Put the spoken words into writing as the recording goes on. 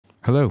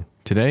Hello,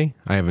 today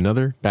I have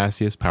another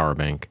Baseus power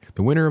bank,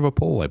 the winner of a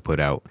poll I put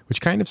out, which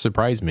kind of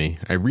surprised me.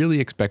 I really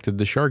expected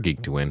the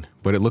Chargeek to win,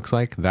 but it looks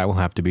like that will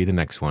have to be the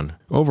next one.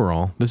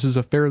 Overall, this is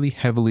a fairly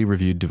heavily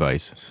reviewed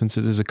device since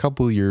it is a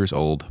couple years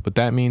old, but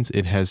that means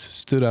it has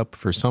stood up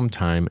for some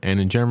time, and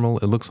in general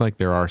it looks like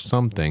there are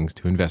some things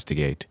to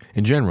investigate.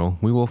 In general,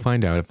 we will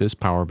find out if this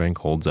power bank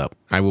holds up.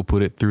 I will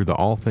put it through the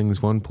All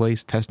Things One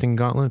Place testing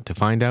gauntlet to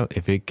find out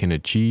if it can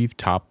achieve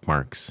top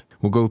marks.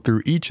 We'll go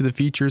through each of the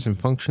features and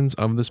functions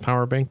of this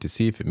power bank to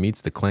see if it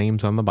meets the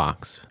claims on the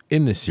box.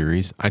 In this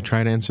series, I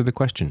try to answer the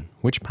question,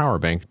 which power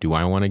bank do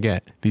I want to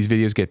get? These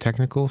videos get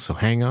technical, so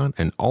hang on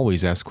and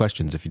always ask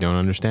questions if you don't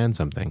understand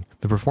something.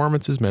 The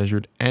performance is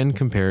measured and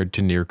compared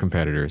to near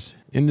competitors.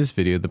 In this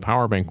video, the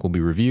power bank will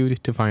be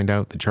reviewed to find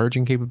out the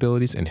charging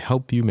capabilities and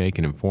help you make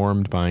an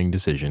informed buying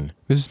decision.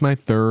 This is my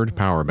third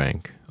power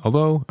bank.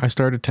 Although I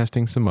started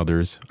testing some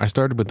others, I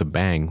started with a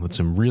bang with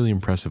some really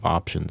impressive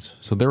options,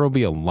 so there will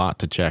be a lot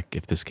to check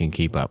if this can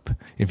keep up.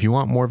 If you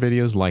want more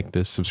videos like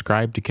this,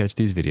 subscribe to catch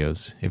these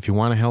videos. If you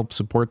want to help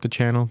support the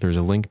channel, there's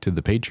a link to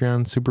the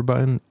Patreon super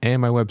button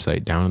and my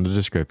website down in the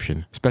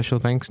description. Special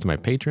thanks to my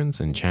patrons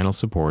and channel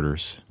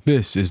supporters.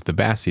 This is the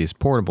Baseus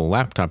Portable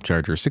Laptop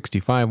Charger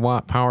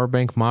 65-watt power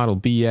bank model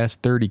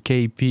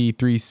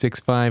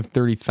BS30KP365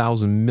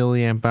 30,000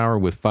 mAh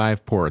with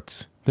 5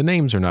 ports. The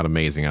names are not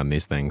amazing on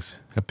these things.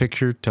 A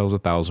picture tells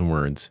 1,000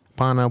 words.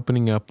 Upon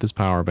opening up this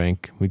power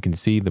bank, we can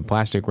see the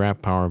plastic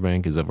wrap power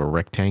bank is of a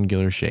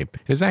rectangular shape.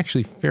 It is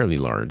actually fairly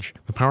large.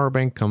 The power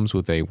bank comes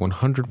with a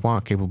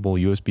 100-watt capable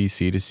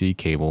USB-C to C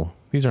cable.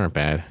 These aren't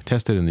bad.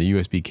 Tested in the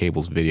USB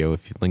cables video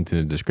linked in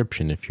the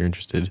description if you're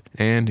interested.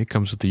 And it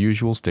comes with the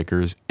usual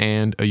stickers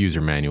and a user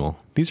manual.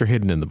 These are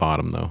hidden in the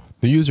bottom though.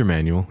 The user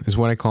manual is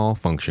what I call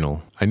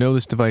functional. I know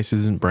this device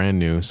isn't brand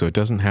new, so it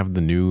doesn't have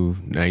the new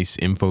nice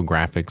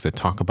infographics that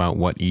talk about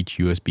what each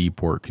USB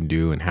port can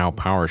do and how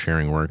power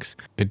sharing works.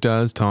 It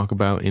does talk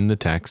about in the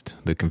text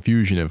the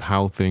confusion of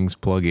how things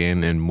plug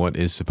in and what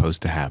is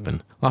supposed to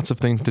happen. Lots of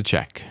things to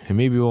check, and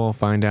maybe we'll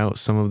find out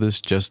some of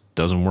this just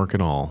doesn't work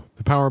at all.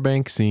 The power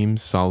bank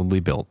seems solidly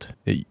built.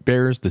 It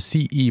bears the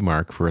CE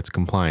mark for its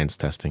compliance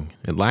testing.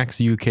 It lacks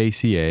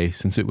UKCA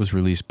since it was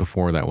released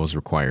before that was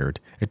required.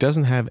 It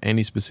doesn't have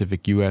any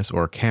specific US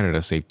or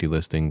Canada safety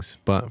listings,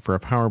 but for a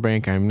power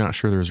bank, I'm not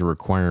sure there's a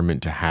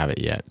requirement to have it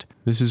yet.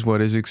 This is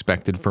what is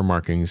expected for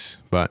markings,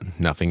 but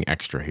nothing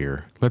extra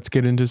here. Let's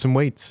get into some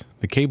weights.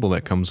 The cable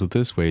that comes with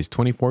this weighs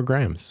 24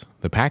 grams.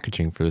 The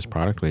packaging for this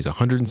product weighs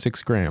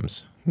 106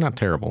 grams. Not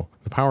terrible.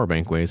 The power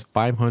bank weighs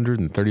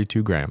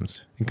 532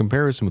 grams. In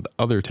comparison with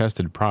other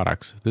tested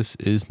products, this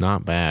is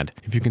not bad.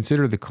 If you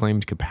consider the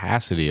claimed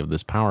capacity of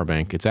this power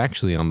bank, it's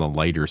actually on the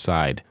lighter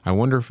side. I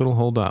wonder if it'll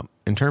hold up.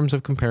 In terms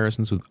of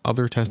comparisons with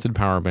other tested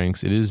power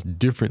banks, it is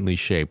differently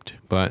shaped,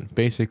 but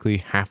basically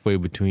halfway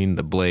between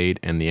the blade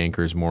and the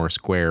anchor's more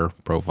square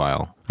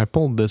profile. I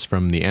pulled this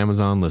from the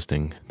Amazon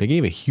listing. They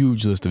gave a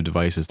huge list of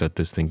devices that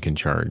this thing can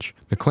charge.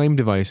 The claimed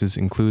devices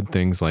include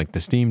things like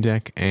the Steam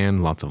Deck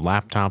and lots of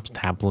laptops,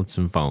 tablets,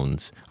 and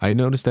phones. I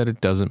noticed that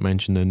it doesn't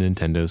mention the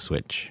Nintendo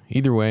Switch.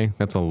 Either way,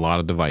 that's a lot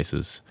of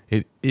devices.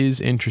 It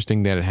is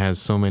interesting that it has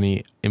so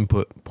many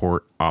input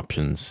port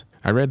options.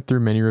 I read through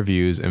many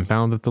reviews and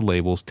found that the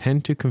labels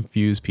tend to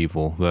confuse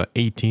people, the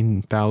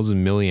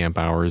 18,000 milliamp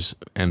hours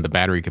and the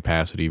battery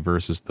capacity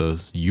versus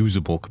the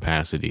usable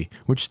capacity,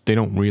 which they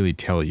don't really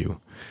tell you.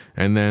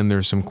 And then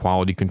there's some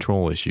quality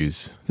control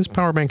issues. This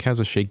power bank has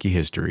a shaky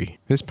history.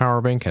 This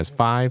power bank has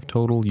 5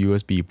 total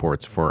USB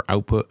ports for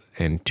output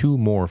and 2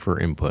 more for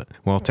input.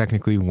 Well,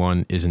 technically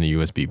 1 isn't a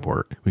USB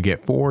port. We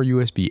get 4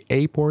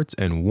 USB-A ports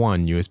and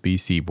 1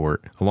 USB-C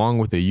port, along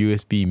with a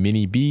USB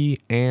Mini B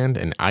and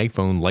an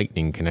iPhone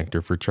Lightning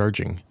connector for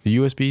charging. The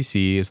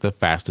USB-C is the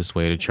fastest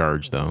way to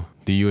charge though.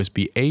 The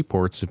USB-A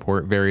ports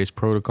support various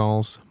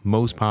protocols,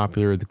 most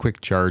popular the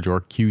quick charge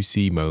or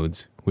QC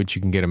modes, which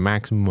you can get a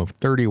maximum of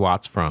 30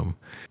 watts from.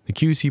 The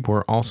QC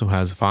port also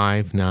has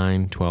 5,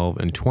 9, 12,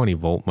 and 20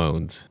 volt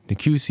modes. The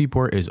QC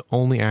port is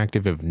only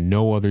active if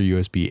no other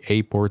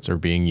USB-A ports are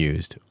being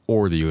used,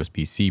 or the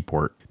USB-C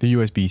port. The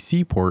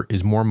USB-C port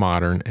is more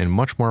modern and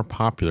much more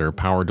popular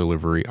power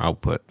delivery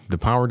output. The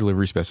power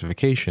delivery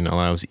specification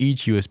allows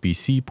each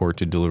USB-C port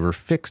to deliver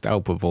fixed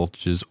output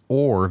voltages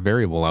or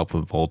variable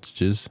output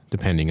voltages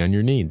depending on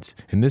your needs.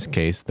 In this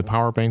case, the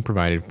power bank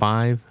provided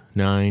 5,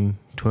 9,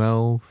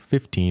 12,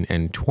 15,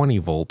 and 20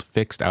 volt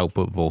fixed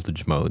output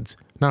voltage modes.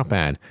 Not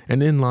bad,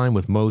 and in line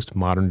with most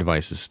modern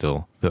devices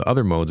still. The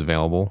other modes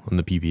available in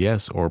the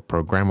PPS or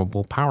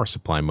programmable power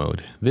supply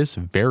mode. This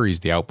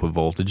varies the output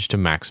voltage to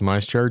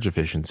maximize charge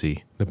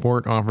efficiency. The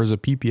port offers a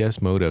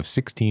PPS mode of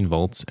 16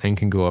 volts and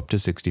can go up to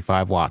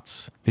 65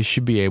 watts. This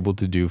should be able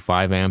to do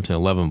 5 amps and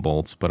 11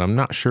 volts, but I'm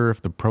not sure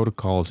if the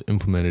protocol is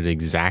implemented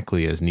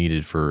exactly as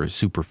needed for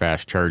super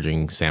fast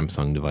charging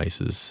Samsung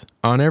devices.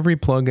 On every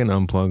plug and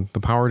unplug,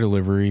 the power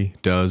delivery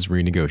does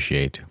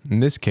renegotiate. In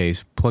this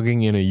case,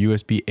 plugging in a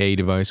USB-A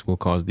device will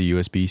cause the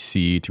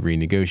USB-C to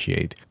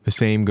renegotiate. The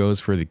same same goes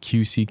for the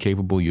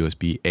QC-capable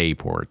USB-A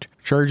port.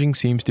 Charging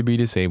seems to be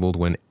disabled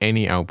when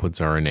any outputs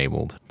are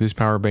enabled. This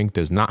power bank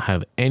does not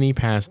have any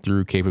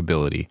pass-through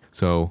capability,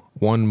 so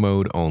one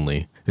mode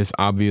only. This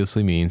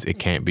obviously means it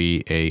can't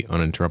be an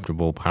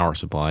uninterruptible power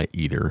supply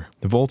either.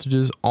 The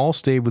voltages all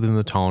stay within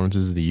the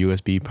tolerances of the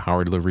USB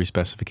power delivery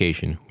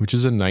specification, which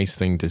is a nice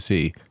thing to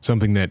see.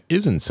 Something that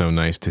isn't so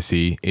nice to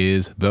see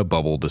is the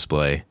bubble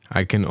display.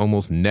 I can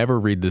almost never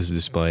read this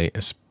display,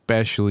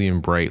 especially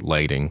in bright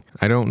lighting.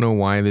 I don't know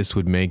why this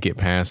would make it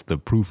past the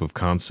proof of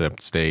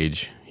concept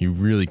stage. You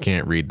really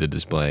can't read the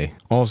display.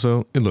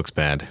 Also, it looks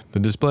bad. The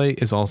display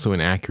is also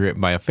inaccurate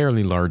by a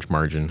fairly large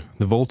margin.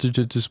 The voltage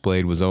it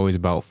displayed was always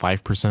about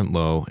 5%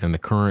 low, and the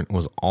current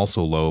was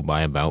also low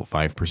by about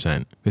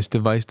 5%. This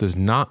device does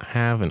not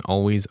have an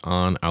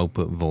always-on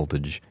output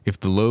voltage. If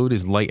the load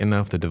is light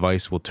enough, the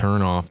device will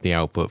turn off the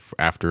output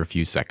after a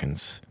few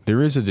seconds.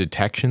 There is a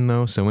detection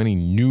though, so any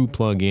new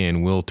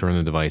plug-in will turn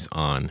the device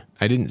on.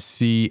 I didn't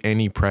see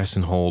any press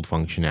and hold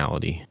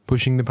functionality.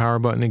 Pushing the power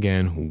button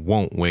again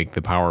won't wake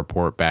the power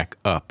port back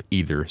up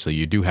either, so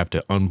you do have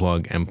to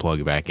unplug and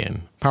plug back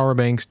in. Power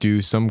banks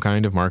do some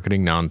kind of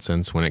marketing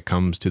nonsense when it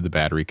comes to the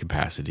battery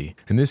capacity.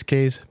 In this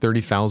case,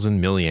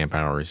 30,000 milliamp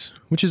hours,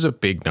 which is a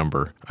big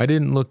number. I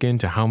didn't look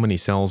into how many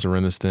cells are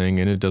in this thing,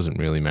 and it doesn't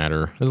really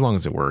matter as long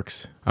as it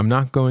works. I'm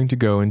not going to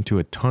go into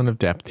a ton of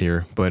depth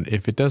here, but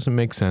if it doesn't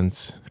make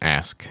sense,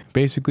 ask.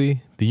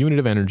 Basically, the unit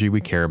of energy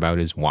we care about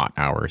is watt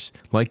hours,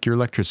 like your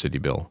electricity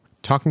bill.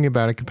 Talking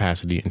about a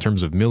capacity in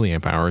terms of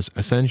milliamp hours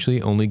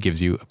essentially only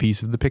gives you a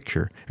piece of the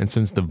picture, and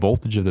since the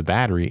voltage of the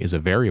battery is a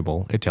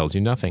variable, it tells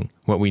you nothing.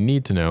 What we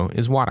need to know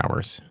is watt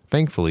hours.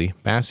 Thankfully,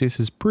 Baseus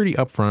is pretty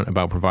upfront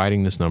about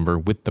providing this number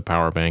with the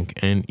power bank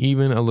and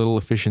even a little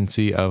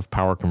efficiency of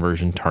power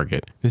conversion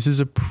target. This is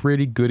a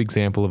pretty good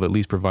example of at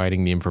least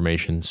providing the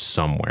information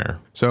somewhere.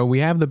 So we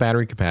have the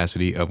battery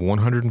capacity of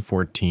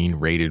 114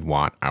 rated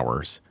watt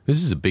hours.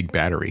 This is a big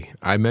battery.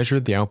 I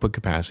measured the output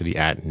capacity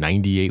at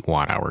 98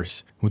 watt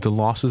hours. With the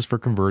losses for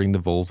converting the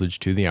voltage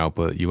to the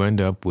output, you end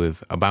up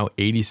with about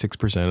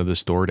 86% of the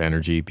stored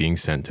energy being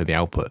sent to the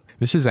output.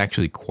 This is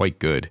actually quite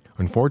good.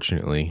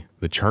 Unfortunately,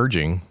 the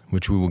charging,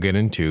 which we will get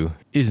into,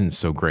 isn't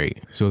so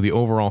great. So the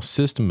overall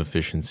system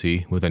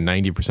efficiency with a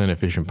 90%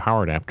 efficient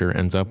power adapter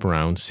ends up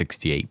around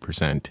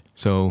 68%.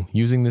 So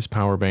using this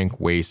power bank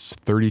wastes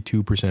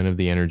 32% of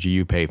the energy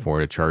you pay for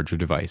to charge your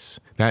device.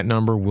 That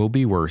number will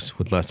be worse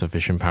with less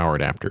efficient power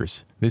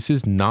adapters. This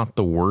is not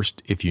the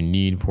worst if you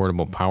need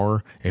portable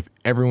power. If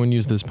everyone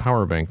used this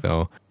power bank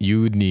though,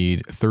 you would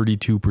need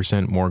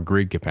 32% more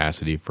grid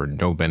capacity for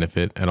no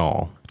benefit at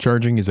all.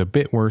 Charging is a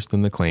bit worse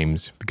than the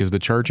claims because the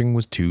charging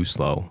was too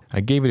slow. I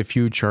gave it a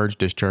few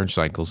charge-discharge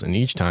cycles and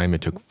each time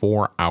it took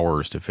 4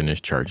 hours to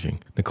finish charging.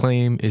 The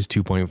claim is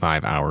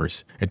 2.5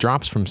 hours. It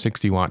drops from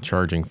 60 watt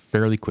charging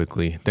fairly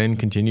quickly, then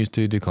continues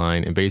to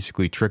decline and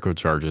basically trickle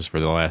charges for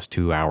the last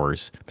 2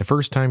 hours. The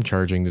first time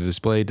charging, the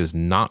display does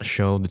not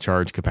show the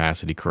charge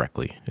capacity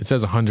correctly. It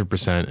says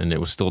 100% and it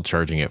was still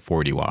charging at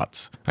 40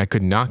 watts. I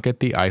could not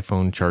get the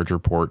iPhone charger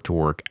port to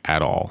work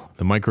at all.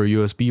 The micro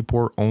USB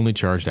port only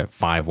charged at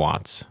 5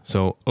 watts,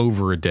 so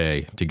over a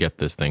day to get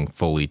this thing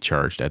fully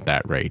charged at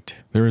that rate.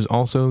 There is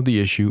also the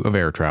issue of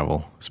air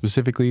travel.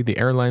 Specifically, the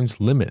airlines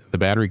limit the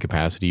battery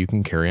capacity you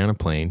can carry on a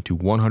plane to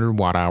 100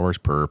 watt hours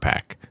per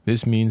pack.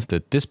 This means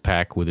that this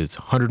pack with its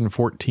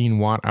 114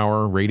 watt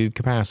hour rated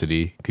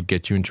capacity could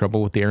get you in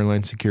trouble with the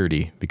airline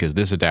security because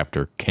this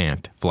adapter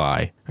can't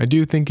fly. I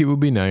do think it would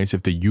be nice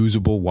if the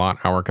usable watt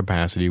hour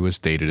capacity was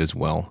stated as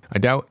well. I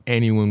doubt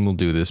anyone will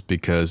do this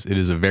because it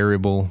is a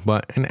variable,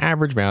 but an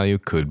average value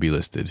could be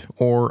listed,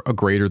 or a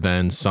greater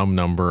than some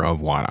number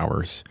of watt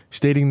hours.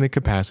 Stating the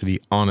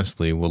capacity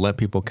honestly will let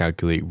people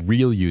calculate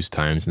real use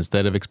times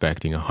instead of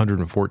expecting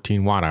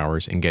 114 watt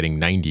hours and getting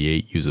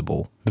 98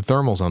 usable. The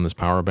thermals on this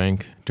power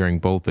bank during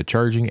both the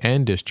charging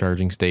and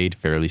discharging stayed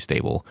fairly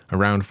stable,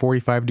 around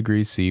 45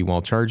 degrees C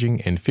while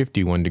charging and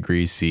 51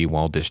 degrees C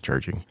while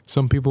discharging.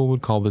 Some people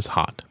would call this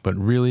hot, but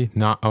really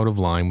not out of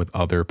line with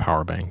other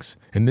power banks.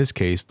 In this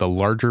case, the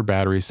larger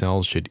battery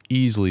cells should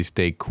easily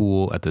stay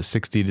cool at the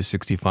 60 to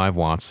 65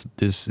 watts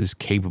this is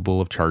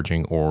capable of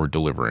charging or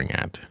delivering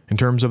at. In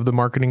terms of the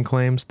marketing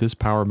claims, this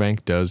power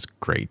bank does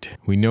great.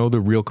 We know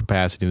the real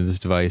capacity of this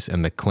device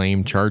and the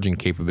claimed charging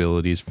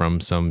capabilities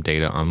from some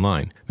data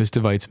online. This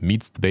device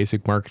meets the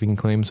basic marketing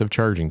claims of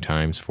charging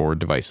times for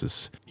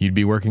devices. You'd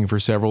be working for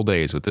several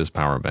days with this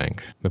power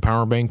bank. The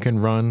power bank can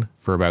run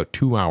for about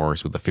 2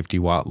 hours with a 50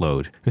 watt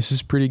load. This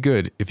is pretty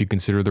good if you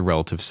consider the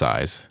relative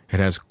size. It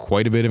has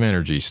quite a bit of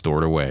energy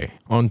stored away.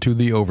 On to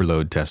the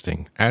overload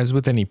testing. As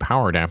with any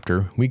power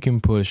adapter, we can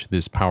push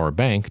this power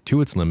bank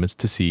to its limits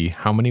to see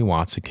how many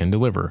watts it can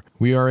deliver.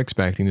 We are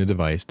expecting the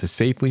device to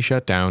safely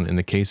shut down in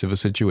the case of a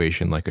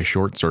situation like a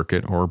short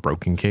circuit or a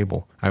broken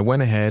cable. I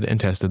went ahead and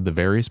tested the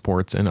various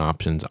ports and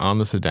options on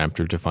this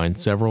adapter to find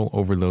several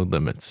overload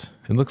limits.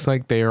 It looks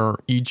like they are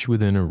each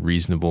within a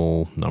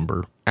reasonable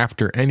number.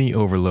 After any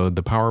overload,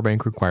 the power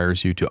bank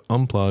requires you to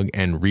unplug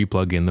and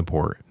replug in the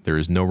port. There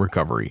is no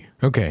recovery.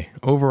 Okay,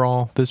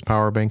 overall, this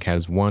power bank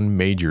has one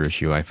major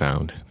issue I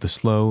found: the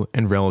slow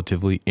and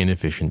relatively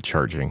inefficient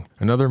charging.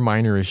 Another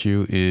minor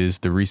issue is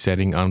the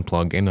resetting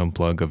unplug and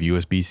unplug of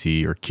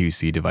USB-C or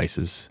QC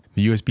devices.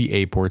 The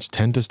USB-A ports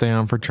tend to stay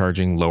on for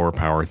charging lower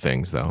power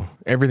things though.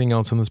 Everything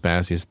else on this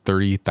Baseus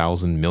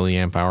 30,000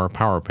 mAh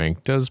power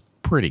bank does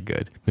pretty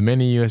good. The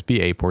many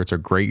USB-A ports are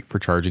great for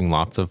charging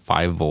lots of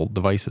 5-volt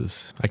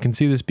devices. I can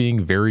see this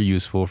being very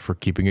useful for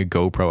keeping a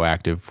GoPro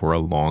active for a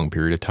long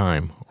period of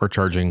time, or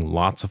charging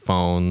lots of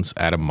phones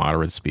at a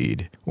moderate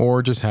speed,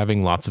 or just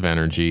having lots of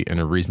energy and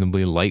a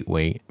reasonably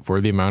lightweight,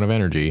 for the amount of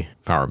energy,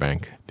 power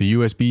bank. The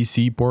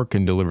USB-C port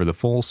can deliver the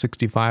full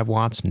 65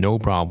 watts no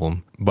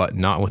problem, but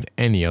not with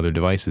any other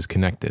devices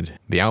connected.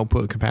 The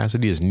output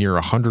capacity is near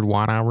 100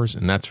 watt hours,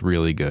 and that's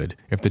really good.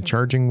 If the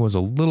charging was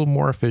a little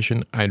more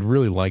efficient, I'd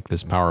really like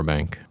this power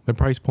bank. The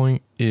price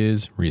point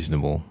is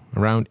reasonable,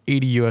 around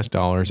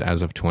 $80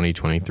 as of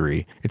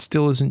 2023. It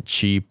still isn't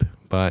cheap,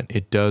 but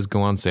it does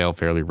go on sale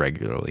fairly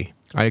regularly.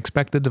 I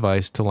expect the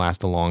device to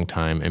last a long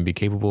time and be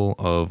capable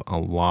of a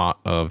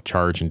lot of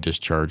charge and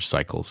discharge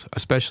cycles,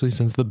 especially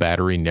since the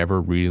battery never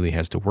really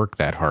has to work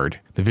that hard.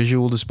 The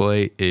visual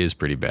display is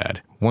pretty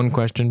bad. One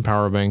question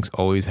power banks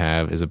always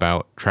have is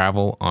about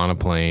travel on a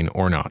plane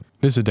or not.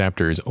 This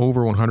adapter is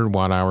over 100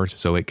 watt hours,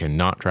 so it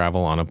cannot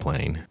travel on a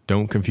plane.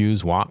 Don't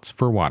confuse watts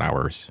for watt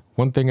hours.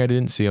 One thing I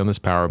didn't see on this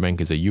power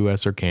bank is a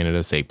US or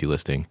Canada safety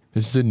listing.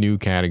 This is a new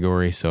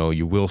category, so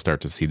you will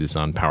start to see this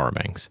on power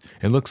banks.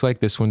 It looks like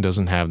this one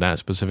doesn't have that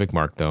specific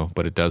mark though,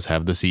 but it does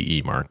have the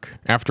CE mark.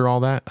 After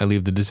all that, I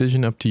leave the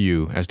decision up to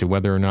you as to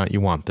whether or not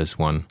you want this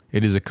one.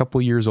 It is a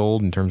couple years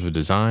old in terms of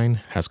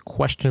design, has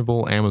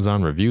questionable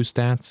Amazon review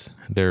stats.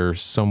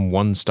 There's some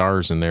 1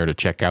 stars in there to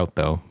check out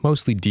though,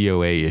 mostly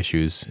DOA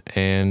issues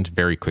and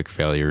very quick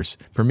failures.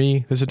 For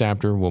me, this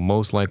adapter will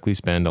most likely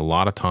spend a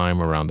lot of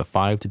time around the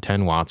 5 to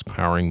 10 watts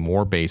powering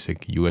more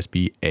basic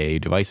USB-A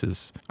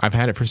devices. I've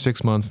had it for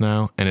 6 months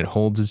now and it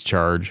holds its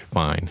charge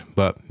fine,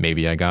 but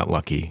maybe I got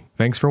lucky.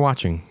 Thanks for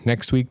watching.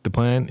 Next week, the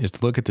plan is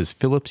to look at this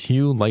Philips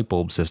Hue light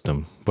bulb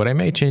system, but I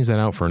may change that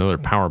out for another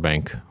power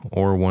bank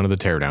or one of the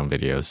teardown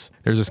videos.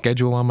 There's a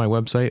schedule on my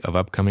website of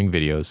upcoming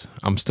videos.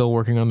 I'm still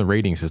working on the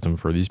rating system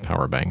for these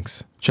power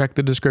banks. Check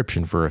the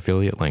description for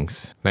affiliate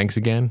links. Thanks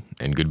again,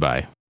 and goodbye.